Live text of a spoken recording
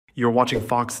You're watching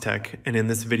Foxtecc, and in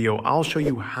this video, I'll show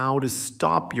you how to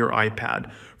stop your iPad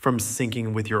from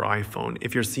syncing with your iPhone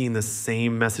if you're seeing the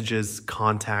same messages,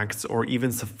 contacts, or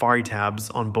even Safari tabs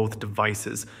on both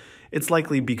devices. It's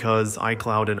likely because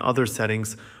iCloud and other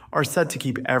settings are set to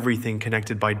keep everything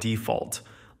connected by default.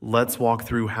 Let's walk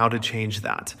through how to change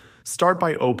that. Start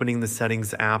by opening the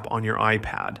Settings app on your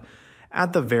iPad.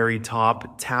 At the very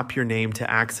top, tap your name to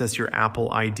access your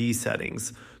Apple ID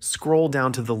settings. Scroll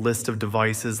down to the list of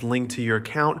devices linked to your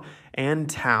account and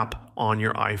tap on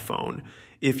your iPhone.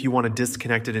 If you want to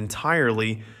disconnect it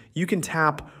entirely, you can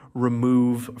tap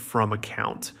Remove from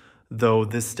Account, though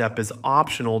this step is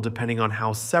optional depending on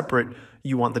how separate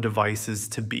you want the devices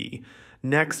to be.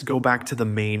 Next, go back to the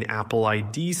main Apple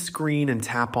ID screen and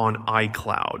tap on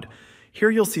iCloud. Here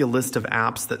you'll see a list of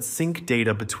apps that sync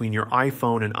data between your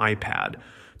iPhone and iPad.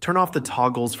 Turn off the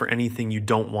toggles for anything you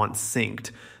don't want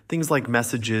synced, things like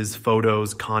messages,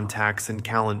 photos, contacts, and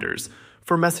calendars.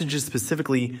 For messages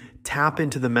specifically, tap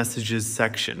into the Messages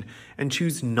section and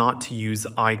choose not to use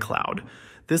iCloud.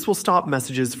 This will stop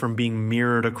messages from being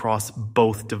mirrored across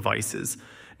both devices.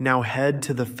 Now head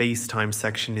to the FaceTime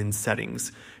section in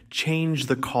Settings. Change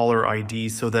the caller ID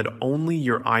so that only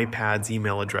your iPad's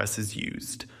email address is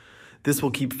used. This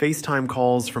will keep FaceTime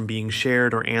calls from being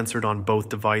shared or answered on both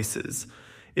devices.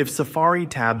 If Safari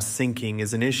tab syncing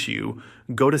is an issue,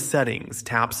 go to Settings,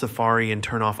 tap Safari, and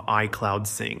turn off iCloud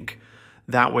Sync.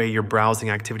 That way, your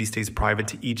browsing activity stays private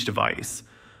to each device.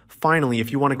 Finally,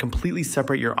 if you want to completely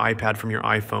separate your iPad from your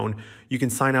iPhone, you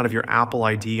can sign out of your Apple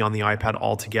ID on the iPad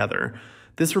altogether.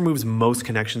 This removes most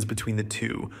connections between the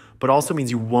two, but also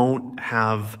means you won't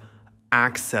have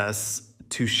access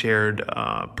to shared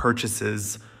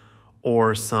purchases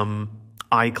or some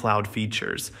iCloud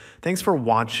features. Thanks for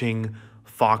watching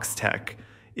Foxtecc.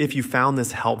 If you found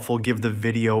this helpful, give the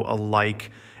video a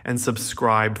like and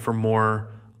subscribe for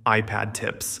more iPad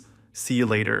tips. See you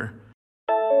later.